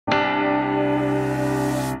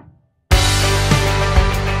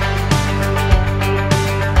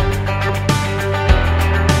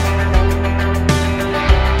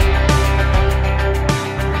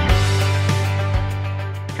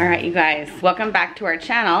you guys. Welcome back to our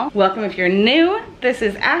channel. Welcome if you're new. This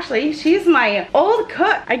is Ashley. She's my old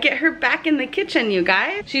cook. I get her back in the kitchen, you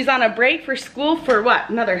guys. She's on a break for school for what,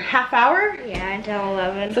 another half hour? Yeah, until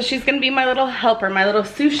 11. So she's gonna be my little helper, my little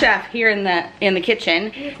sous chef here in the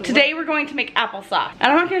kitchen. Today we're going to make applesauce. And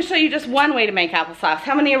I'm not gonna show you just one way to make applesauce.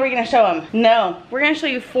 How many are we gonna show them? No, we're gonna show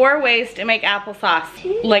you 4 ways to make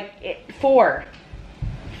applesauce. Like 4.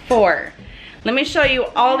 Let me show you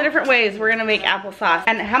all the different ways we're gonna make applesauce.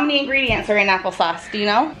 And how many ingredients are in applesauce? Do you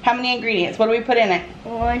know? How many ingredients? What do we put in it?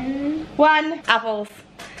 1 apples.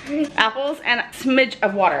 Apples and a smidge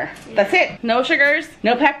of water. That's it. No sugars,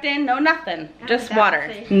 no pectin, no nothing. Just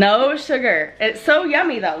water. No sugar. It's so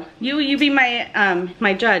yummy though. You be my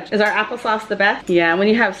my judge. Is our applesauce the best? Yeah, when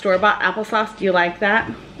you have store-bought applesauce, do you like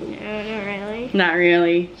that? No, not really. Not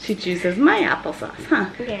really. She chooses my applesauce, huh?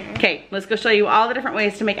 Yeah. Okay, let's go show you all the different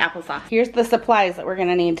ways to make applesauce. Here's the supplies that we're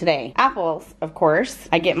gonna need today. Apples, of course.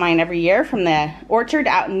 I get mine every year from the orchard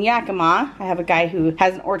out in Yakima. I have a guy who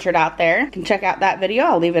has an orchard out there. You can check out that video.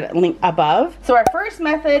 I'll leave it a link above. So our first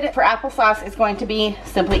method for applesauce is going to be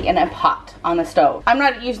simply in a pot on the stove. I'm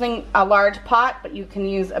not using a large pot, but you can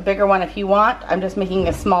use a bigger one if you want. I'm just making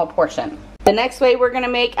a small portion. The next way we're gonna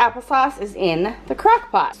make applesauce is in the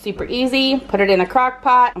crock pot. Super easy, put it in the crock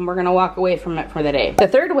pot and we're gonna walk away from it for the day. The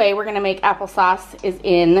third way we're gonna make applesauce is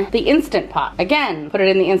in the Instant Pot. Again, put it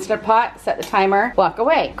in the Instant Pot, set the timer, walk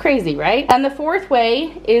away. Crazy, right? And the fourth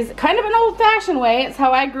way is kind of an old-fashioned way. It's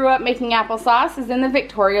how I grew up making applesauce, is in the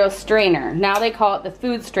Victorio strainer. Now they call it the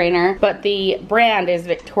food strainer, but the brand is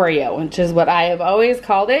Victorio, which is what I have always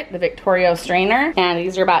called it, the Victorio strainer. And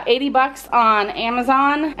these are about 80 bucks on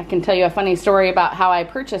Amazon. I can tell you a funny story about how I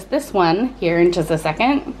purchased this one here in just a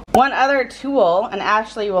second. One other tool, and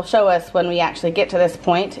Ashley will show us when we actually get to this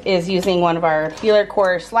point, is using one of our peeler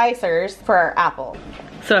core slicers for our apple.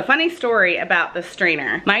 So a funny story about the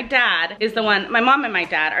strainer. My dad is the one, my mom and my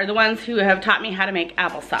dad are the ones who have taught me how to make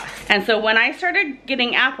applesauce. And so when I started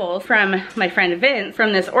getting apples from my friend Vince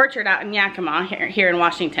from this orchard out in Yakima here in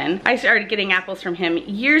Washington, I started getting apples from him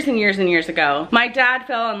years and years and years ago. My dad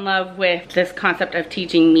fell in love with this concept of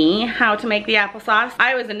teaching me how to make the applesauce.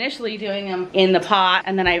 I was initially doing them in the pot,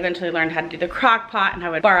 and then I eventually learned how to do the crock pot, and I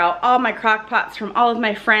would borrow all my crock pots from all of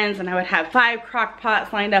my friends, and I would have 5 crock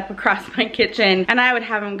pots lined up across my kitchen, and I would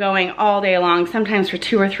have them going all day long, sometimes for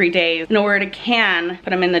 2 or 3 days, in order to put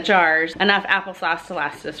them in the jars, enough applesauce to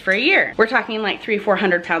last us for a year. We're talking like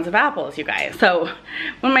 300-400 pounds of apples, you guys. So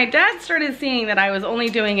when my dad started seeing that I was only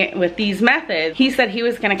doing it with these methods, he said he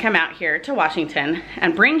was gonna come out here to Washington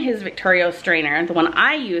and bring his Victorio strainer, the one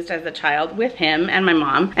I used as a child, with him and my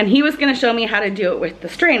mom, and he was gonna show me how to do it with the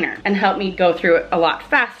strainer and help me go through it a lot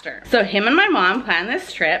faster. So him and my mom planned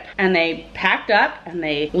this trip, and they packed up and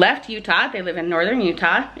they left Utah. They live in northern Utah,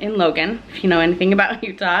 in Logan, if you know anything about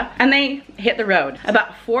Utah, and they hit the road.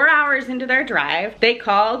 About 4 hours into their drive, they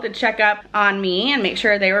called to check up on me and make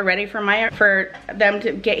sure they were ready for them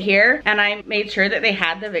to get here, and I made sure that they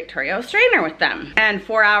had the Victorio strainer with them. And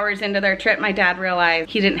 4 hours into their trip, my dad realized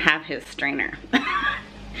he didn't have his strainer.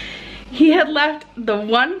 He had left the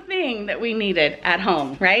one thing that we needed at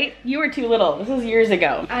home, right? You were too little. This was years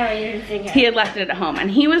ago. I didn't think he had left it at home,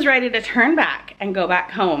 and he was ready to turn back and go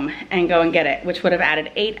back home and go and get it, which would have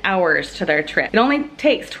added 8 hours to their trip. It only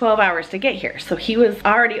takes 12 hours to get here, so he was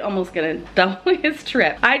already almost gonna double his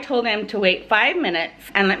trip. I told him to wait 5 minutes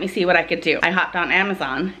and let me see what I could do. I hopped on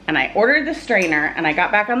Amazon and I ordered the strainer, and I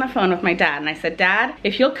got back on the phone with my dad and I said, Dad,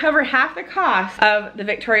 if you'll cover half the cost of the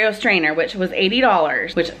Victorio strainer, which was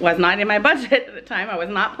 $80, which was not in my budget at the time, I was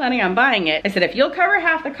not planning on buying it. I said, if you'll cover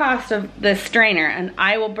half the cost of the strainer, and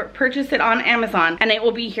I will purchase it on Amazon, and it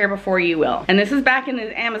will be here before you will. And this is back in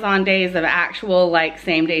the Amazon days of actual like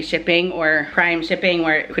same-day shipping or prime shipping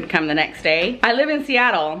where it could come the next day. I live in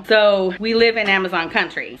Seattle, so we live in Amazon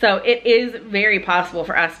country. So it is very possible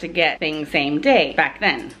for us to get things same day back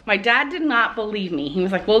then. My dad did not believe me. He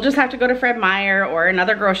was like, we'll just have to go to Fred Meyer or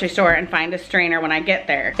another grocery store and find a strainer when I get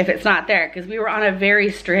there if it's not there, because we were on a very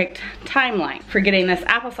strict timeline for getting this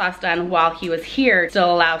applesauce done while he was here,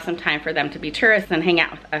 still allow some time for them to be tourists and hang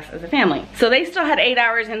out with us as a family. So they still had 8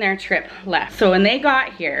 hours in their trip left. So when they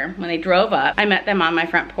got here, when they drove up, I met them on my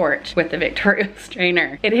front porch with the Victorio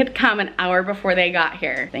strainer. It had come an hour before they got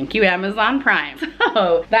here. Thank you, Amazon Prime.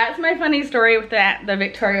 So that's my funny story with the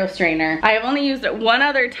Victorio strainer. I have only used it one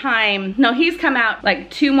other time. No, he's come out like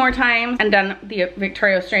 2 more times and done the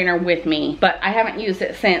Victorio strainer with me, but I haven't used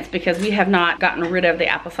it since because we have not gotten rid of the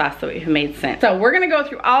applesauce that we have made since. So we're gonna go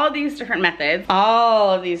through all of these different methods,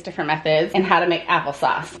 and how to make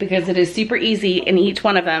applesauce, because it is super easy in each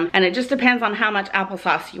one of them, and it just depends depends on how much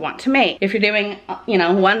applesauce you want to make. If you're doing, you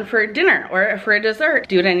know, one for dinner or for a dessert,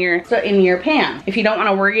 do it in your pan. If you don't want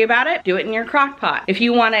to worry about it, do it in your crock pot. If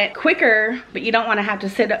you want it quicker, but you don't want to have to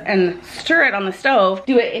sit and stir it on the stove,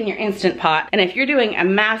 do it in your Instant Pot. And if you're doing a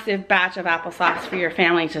massive batch of applesauce for your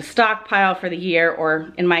family to stockpile for the year,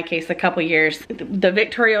 or in my case, a couple years, the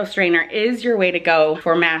Victorio strainer is your way to go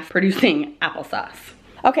for mass producing applesauce.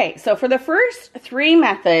 Okay, so for the first 3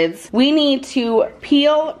 methods, we need to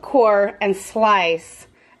peel, core, and slice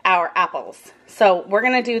our apples. So we're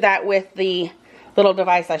gonna do that with the little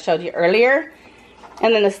device I showed you earlier.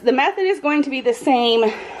 And then the method is going to be the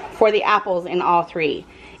same for the apples in all 3.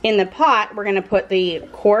 In the pot, we're gonna put the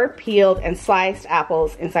core, peeled, and sliced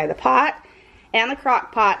apples inside the pot, and the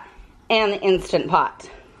crock pot, and the Instant Pot.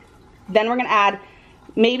 Then we're gonna add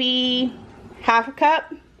maybe half a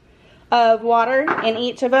cup of water in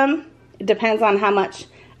each of them. It depends on how much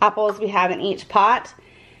apples we have in each pot.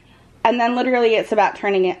 And then literally it's about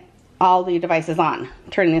turning all the devices on.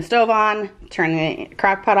 Turning the stove on, turning the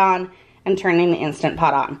crock pot on, and turning the Instant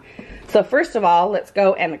Pot on. So first of all, let's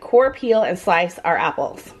go and core, peel, and slice our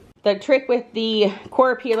apples. The trick with the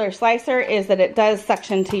core peeler slicer is that it does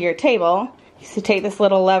suction to your table. So take this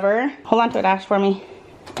little lever, hold on to it, Ash, for me,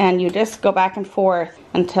 and you just go back and forth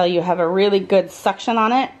until you have a really good suction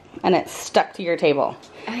on it and it's stuck to your table.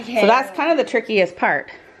 Okay. So that's kind of the trickiest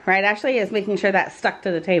part, right, Ashley, is making sure that's stuck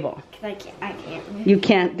to the table. I can't. You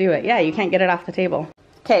can't do it. Yeah, you can't get it off the table.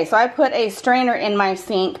 Okay, so I put a strainer in my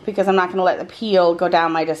sink because I'm not going to let the peel go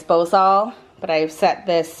down my disposal, but I've set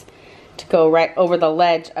this to go right over the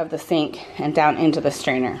ledge of the sink and down into the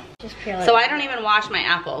strainer. Just peel it. So I don't even wash my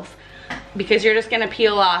apples because you're just going to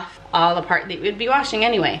peel off all the part that you'd be washing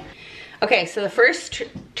anyway. Okay, so the first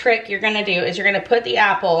trick you're gonna do is you're gonna put the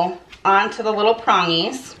apple onto the little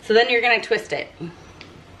prongies. So then you're gonna twist it.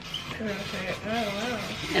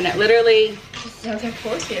 And it literally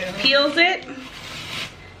peels it,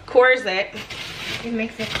 cores it,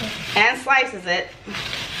 and slices it.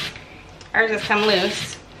 Ours has come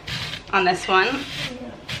loose on this one.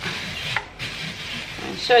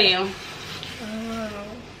 I'll show you.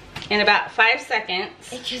 In about 5 seconds.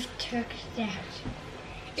 It just took that.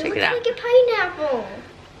 Check it out. It looks like a pineapple.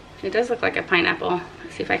 It does look like a pineapple.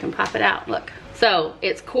 Let's see if I can pop it out. Look. So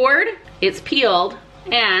it's cored, it's peeled,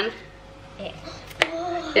 and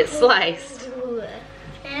it's sliced.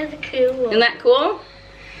 That's cool. Isn't that cool?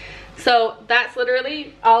 So that's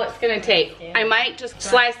literally all it's gonna take. I might just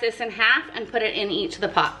slice this in half and put it in each of the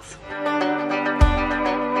pots.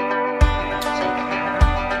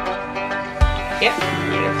 Yep.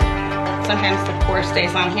 Sometimes the core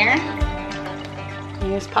stays on here.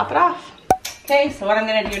 You just pop it off. Okay, so what I'm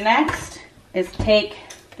gonna do next is take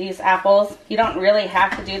these apples. You don't really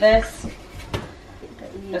have to do this.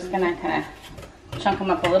 I'm just gonna kind of chunk them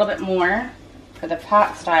up a little bit more for the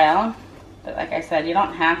pot style. But like I said, you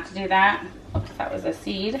don't have to do that. Oops, that was a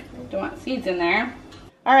seed. Don't want seeds in there.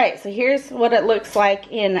 All right, so here's what it looks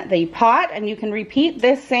like in the pot, and you can repeat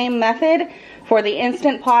this same method for the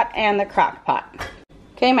Instant Pot and the crock pot.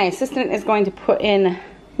 Okay, my assistant is going to put in,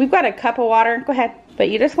 we've got a cup of water, go ahead. But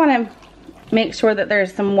you just want to make sure that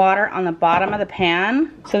there's some water on the bottom of the pan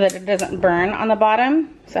so that it doesn't burn on the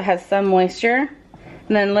bottom, so it has some moisture.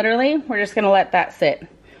 And then literally, we're just gonna let that sit.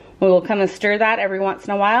 We will come and stir that every once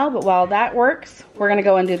in a while, but while that works, we're gonna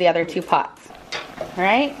go and do the other 2 pots. All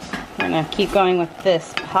right, we're gonna keep going with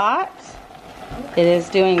this pot. It is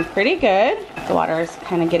doing pretty good. The water is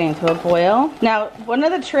kind of getting to a boil. Now, one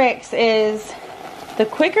of the tricks is the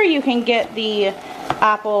quicker you can get the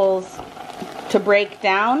apples to break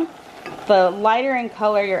down, the lighter in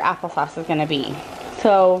color your applesauce is gonna be.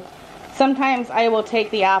 So sometimes I will take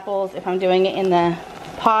the apples, if I'm doing it in the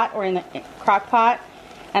pot or in the crock pot,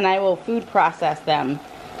 and I will food process them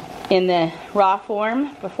in the raw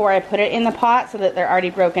form before I put it in the pot so that they're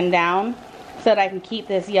already broken down so that I can keep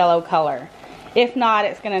this yellow color. If not,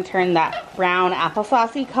 it's gonna turn that brown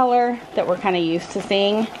applesauce-y color that we're kind of used to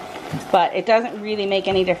seeing, but it doesn't really make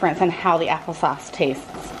any difference in how the applesauce tastes.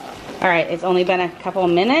 All right, it's only been a couple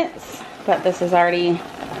minutes, but this is already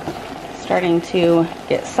starting to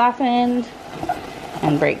get softened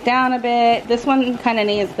and break down a bit. This one kind of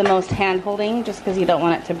needs the most hand holding just because you don't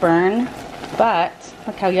want it to burn, but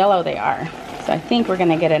look how yellow they are. So I think we're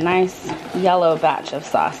gonna get a nice yellow batch of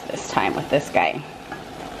sauce this time with this guy.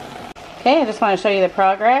 Okay, I just want to show you the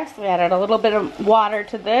progress. We added a little bit of water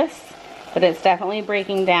to this, but it's definitely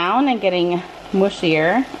breaking down and getting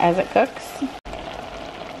mushier as it cooks.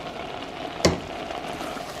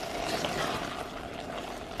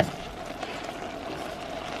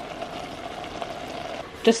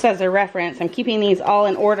 Just as a reference, I'm keeping these all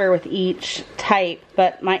in order with each type,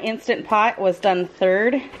 but my Instant Pot was done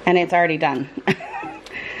third, and it's already done.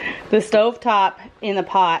 The stovetop in the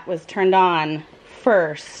pot was turned on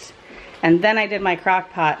first, and then I did my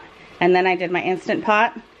crock pot, and then I did my Instant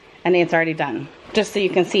Pot, and it's already done. Just so you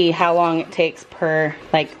can see how long it takes per,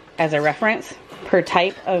 like, as a reference, per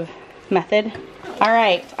type of method. All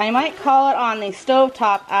right, I might call it on the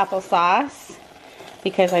stovetop applesauce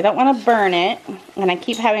because I don't want to burn it, and I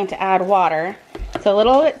keep having to add water. It's a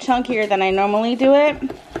little bit chunkier than I normally do it,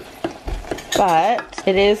 but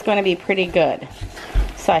it is going to be pretty good.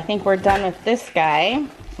 So I think we're done with this guy.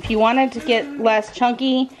 If you wanted to get less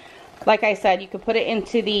chunky, like I said, you could put it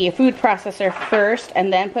into the food processor first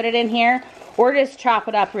and then put it in here, or just chop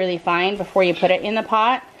it up really fine before you put it in the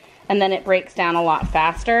pot, and then it breaks down a lot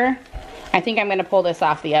faster. I think I'm going to pull this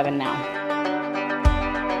off the oven now.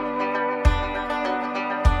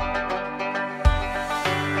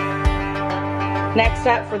 Next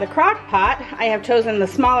up, for the crock pot, I have chosen the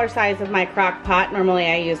smaller size of my crock pot. Normally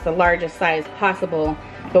I use the largest size possible,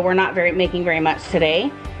 but we're not making very much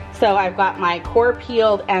today. So I've got my core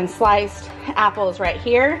peeled and sliced apples right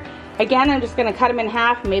here. Again, I'm just gonna cut them in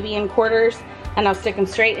half, maybe in quarters, and I'll stick them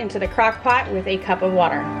straight into the crock pot with a cup of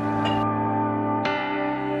water.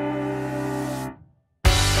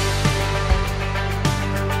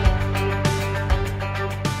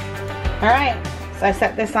 All right, so I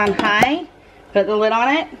set this on high, put the lid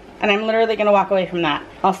on it, and I'm literally gonna walk away from that.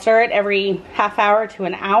 I'll stir it every half hour to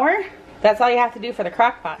an hour. That's all you have to do for the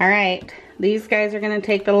crock pot. All right, these guys are gonna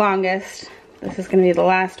take the longest. This is gonna be the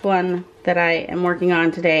last one that I am working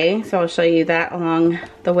on today, so I'll show you that along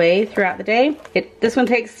the way throughout the day. This one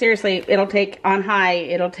takes, seriously, it'll take, on high,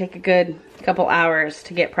 it'll take a good couple hours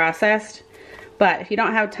to get processed. But if you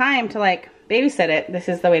don't have time to like babysit it, this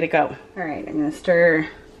is the way to go. All right, I'm gonna stir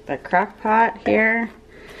the crock pot here.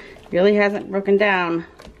 Really hasn't broken down.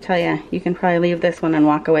 I tell you, you can probably leave this one and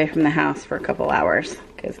walk away from the house for a couple hours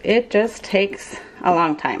because it just takes a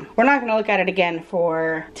long time. We're not gonna look at it again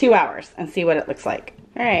for 2 hours and see what it looks like.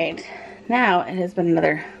 All right, now it has been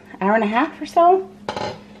another hour and a half or so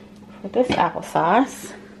for this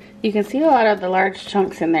applesauce. You can see a lot of the large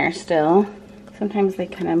chunks in there still. Sometimes they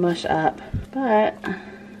kind of mush up, but I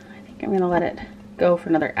think I'm gonna let it go for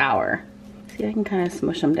another hour. See, I can kind of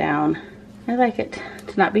smush them down. I like it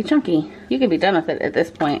to not be chunky. You could be done with it at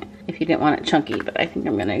this point if you didn't want it chunky, but I think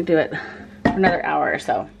I'm gonna do it for another hour or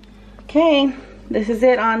so. Okay, this is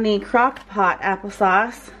it on the crock pot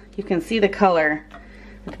applesauce. You can see the color. I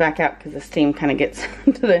have to back out because the steam kind of gets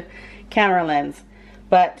to the camera lens.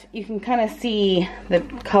 But you can kind of see the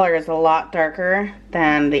color is a lot darker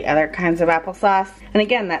than the other kinds of applesauce. And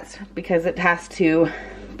again, that's because it has to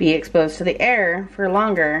be exposed to the air for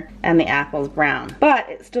longer and the apple's brown. But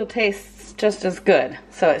it still tastes just as good.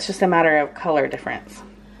 So it's just a matter of color difference.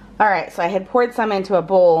 All right, so I had poured some into a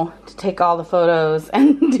bowl to take all the photos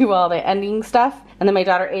and do all the ending stuff. And then my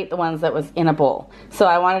daughter ate the ones that was in a bowl. So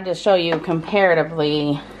I wanted to show you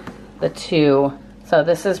comparatively the two. So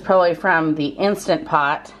this is probably from the Instant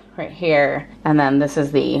Pot right here. And then this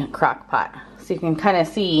is the crock pot. So you can kind of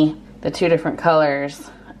see the two different colors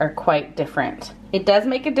are quite different. It does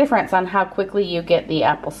make a difference on how quickly you get the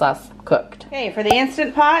applesauce cooked. Okay, for the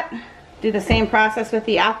Instant Pot, do the same process with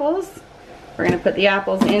the apples. We're gonna put the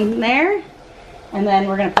apples in there, and then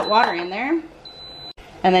we're gonna put water in there.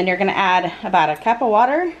 And then you're gonna add about a cup of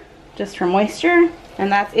water just for moisture,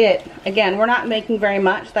 and that's it. Again, we're not making very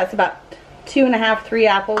much. That's about 2.5, 3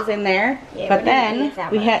 apples in there. Yeah, but then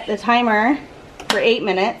we hit the timer for 8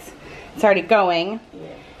 minutes. It's already going. Yeah.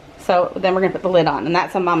 So then we're gonna put the lid on, and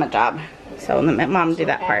that's a mama job. So let mom do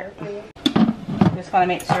that part. Just wanna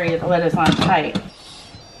make sure the lid is on tight.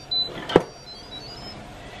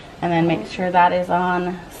 And then make sure that is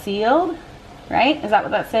on sealed, right? Is that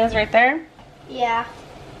what that says right there? Yeah.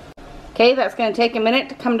 Okay, that's gonna take a minute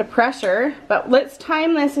to come to pressure, but let's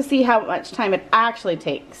time this to see how much time it actually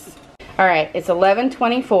takes. All right, it's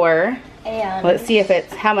 11:24. And let's see if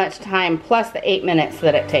it's how much time plus the 8 minutes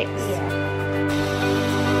that it takes. Yeah.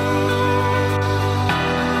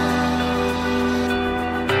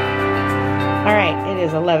 All right, it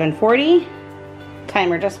is 11:40.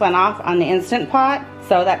 Timer just went off on the Instant Pot,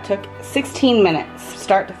 so that took 16 minutes,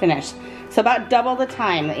 start to finish. So about double the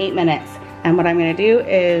time, the 8 minutes. And what I'm gonna do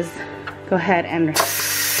is go ahead and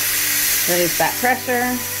release that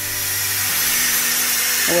pressure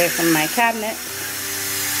away from my cabinet.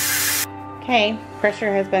 Okay,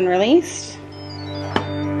 pressure has been released.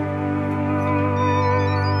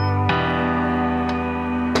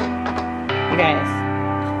 You guys,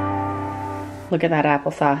 look at that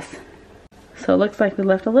applesauce. So it looks like we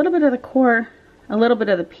left a little bit of the core a little bit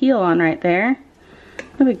of the peel on right there.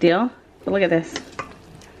 No big deal. But look at this.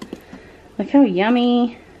 Look how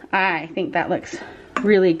yummy. I think that looks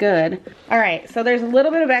really good. All right, so there's a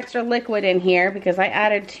little bit of extra liquid in here because I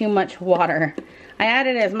added too much water. I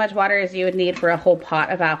added as much water as you would need for a whole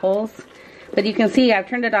pot of apples. But you can see I've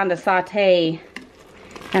turned it on to saute,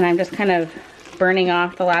 and I'm just kind of burning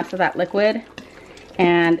off the last of that liquid.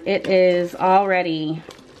 And it is already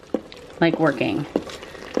like working.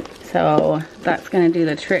 So that's gonna do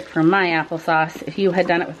the trick for my applesauce. If you had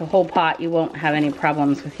done it with a whole pot, you won't have any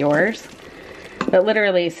problems with yours. But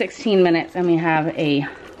literally 16 minutes and we have a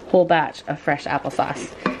whole batch of fresh applesauce.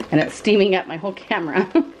 And it's steaming up my whole camera.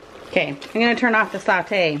 Okay, I'm gonna turn off the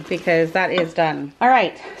saute because that is done. All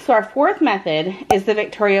right, so our fourth method is the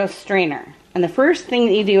Victorio strainer. And the first thing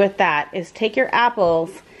that you do with that is take your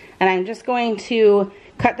apples, and I'm just going to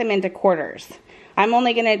cut them into quarters. I'm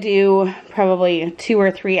only gonna do probably 2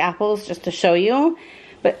 or 3 apples just to show you.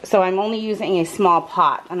 So I'm only using a small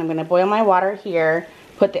pot, and I'm gonna boil my water here,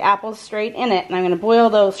 put the apples straight in it, and I'm gonna boil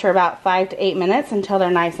those for about 5 to 8 minutes until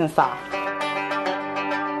they're nice and soft.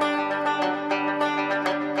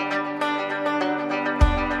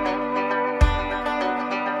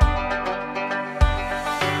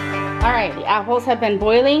 All right, the apples have been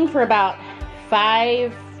boiling for about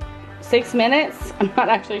 5-6 minutes. I'm not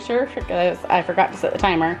actually sure because I forgot to set the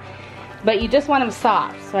timer. But you just want them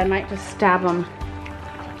soft, so I might just stab them.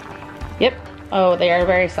 Yep. Oh, they are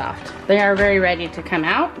very soft. They are very ready to come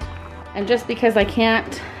out. And just because I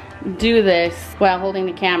can't do this while holding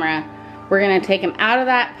the camera, we're gonna take them out of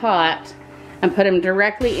that pot and put them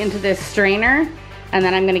directly into this strainer. And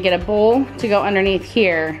then I'm gonna get a bowl to go underneath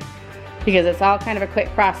here because it's all kind of a quick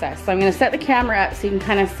process. So I'm gonna set the camera up so you can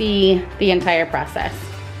kind of see the entire process.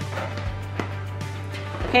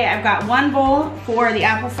 Okay, I've got 1 bowl for the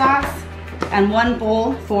applesauce and 1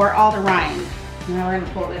 bowl for all the rind. Now we're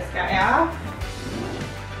gonna pull this guy off.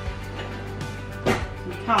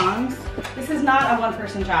 Some tongs. This is not a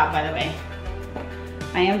 1-person job, by the way.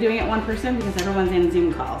 I am doing it 1 person because everyone's in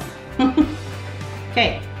Zoom calls.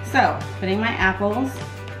 Okay, so putting my apples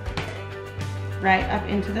right up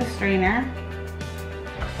into the strainer.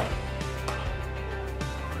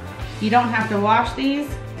 You don't have to wash these.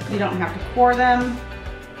 You don't have to core them.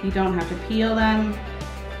 You don't have to peel them.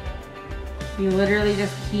 You literally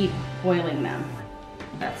just keep boiling them.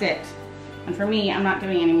 That's it. And for me, I'm not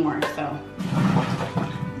doing any more, so.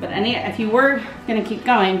 But if you were gonna keep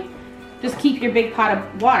going, just keep your big pot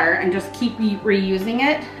of water and just keep reusing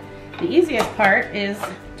it. The easiest part is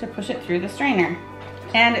to push it through the strainer.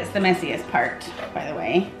 And it's the messiest part, by the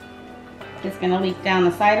way. It's gonna leak down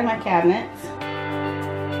the side of my cabinets.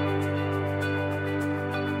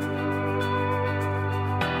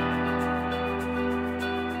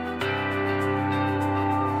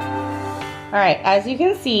 All right, as you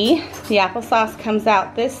can see, the applesauce comes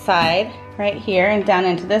out this side, right here, and down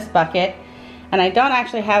into this bucket. And I don't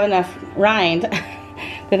actually have enough rind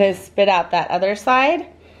that has spit out that other side.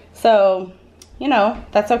 So, you know,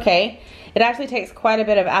 that's okay. It actually takes quite a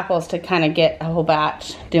bit of apples to kind of get a whole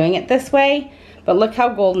batch doing it this way. But look how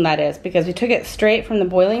golden that is, because we took it straight from the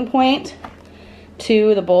boiling point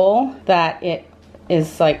to the bowl that it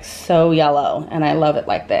is like so yellow, and I love it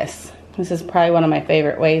like this. This is probably one of my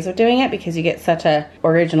favorite ways of doing it because you get such a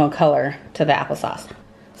original color to the applesauce.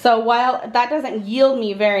 So while that doesn't yield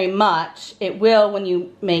me very much, it will when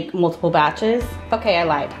you make multiple batches. Okay, I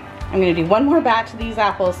lied. I'm gonna do 1 more batch of these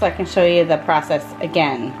apples so I can show you the process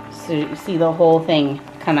again, so you see the whole thing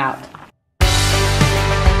come out.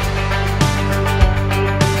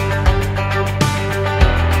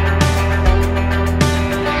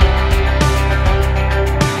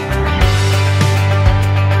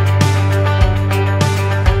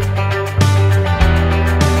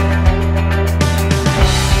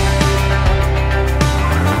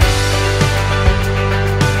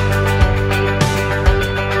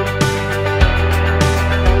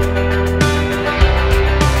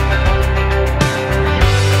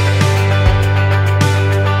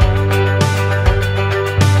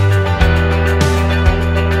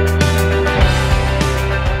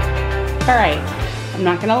 All right, I'm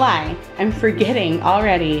not gonna lie, I'm forgetting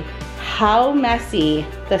already how messy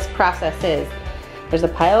this process is. There's a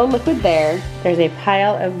pile of liquid there, there's a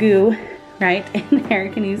pile of goo right in there.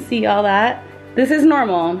 Can you see all that? This is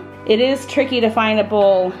normal. It is tricky to find a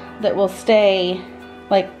bowl that will stay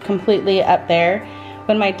like completely up there.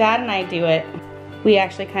 When my dad and I do it, we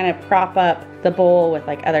actually kind of prop up the bowl with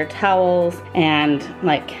like other towels and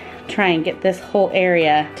like try and get this whole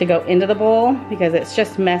area to go into the bowl because it's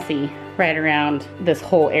just messy right around this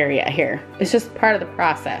whole area here. It's just part of the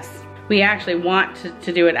process. We actually want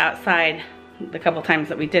to do it outside the couple times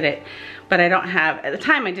that we did it, but I don't have, at the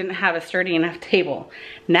time I didn't have a sturdy enough table.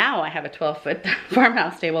 Now I have a 12-foot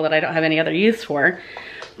farmhouse table that I don't have any other use for,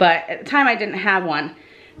 but at the time I didn't have one.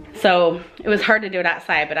 So it was hard to do it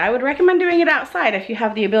outside, but I would recommend doing it outside if you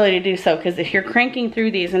have the ability to do so, because if you're cranking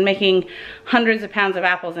through these and making hundreds of pounds of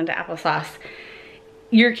apples into applesauce,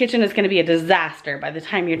 your kitchen is going to be a disaster by the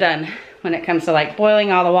time you're done when it comes to like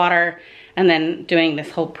boiling all the water and then doing this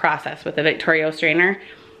whole process with the Victorio strainer.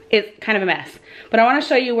 It's kind of a mess. But I want to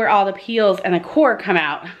show you where all the peels and the core come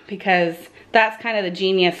out, because that's kind of the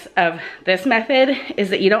genius of this method, is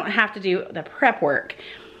that you don't have to do the prep work.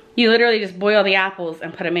 You literally just boil the apples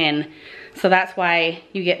and put them in. So that's why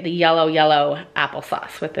you get the yellow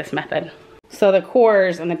applesauce with this method. So the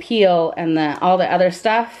cores and the peel and all the other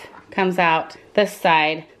stuff comes out this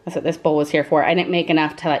side. That's what this bowl was here for. I didn't make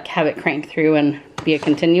enough to like have it crank through and be a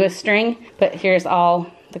continuous string, but here's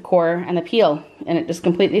all the core and the peel, and it just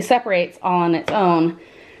completely separates all on its own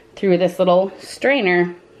through this little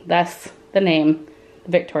strainer, thus the name,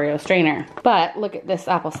 the Victorio strainer. But look at this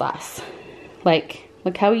applesauce. Like,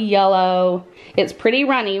 look how yellow. It's pretty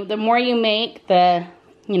runny. The more you make, the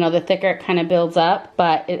thicker it kind of builds up,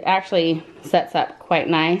 but it actually sets up quite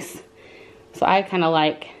nice. So I kind of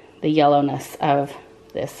like the yellowness of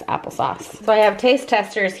this applesauce. So I have taste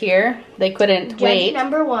testers here. They couldn't wait.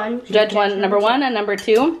 Number one. Judge number one and number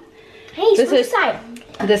two. Hey, switch side.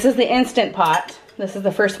 This is the Instant Pot. This is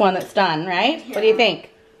the first one that's done, right? Yeah. What do you think?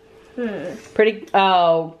 Pretty,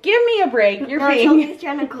 oh, give me a break. You're being...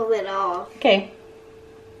 trying to cool it off. Okay.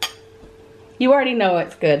 You already know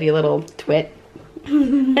it's good, you little twit.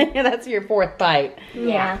 That's your fourth bite.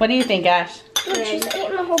 Yeah. What do you think, Ash? Look, she's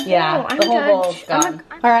eating the whole bowl. Yeah, the whole bowl's gone.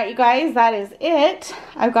 All right, you guys, that is it.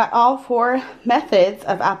 I've got all 4 methods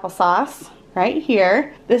of applesauce right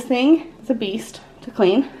here. This thing is a beast to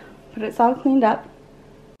clean, but it's all cleaned up.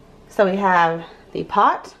 So we have the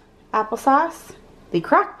pot applesauce, the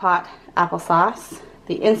Crockpot applesauce,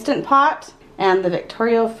 the Instant Pot, and the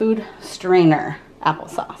Victorio food strainer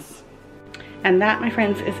applesauce. And that, my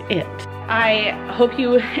friends, is it. I hope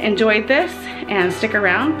you enjoyed this, and stick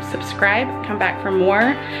around, subscribe, come back for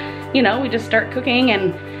more. You know, we just start cooking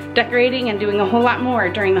and decorating and doing a whole lot more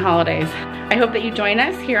during the holidays. I hope that you join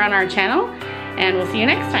us here on our channel, and we'll see you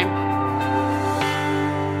next time.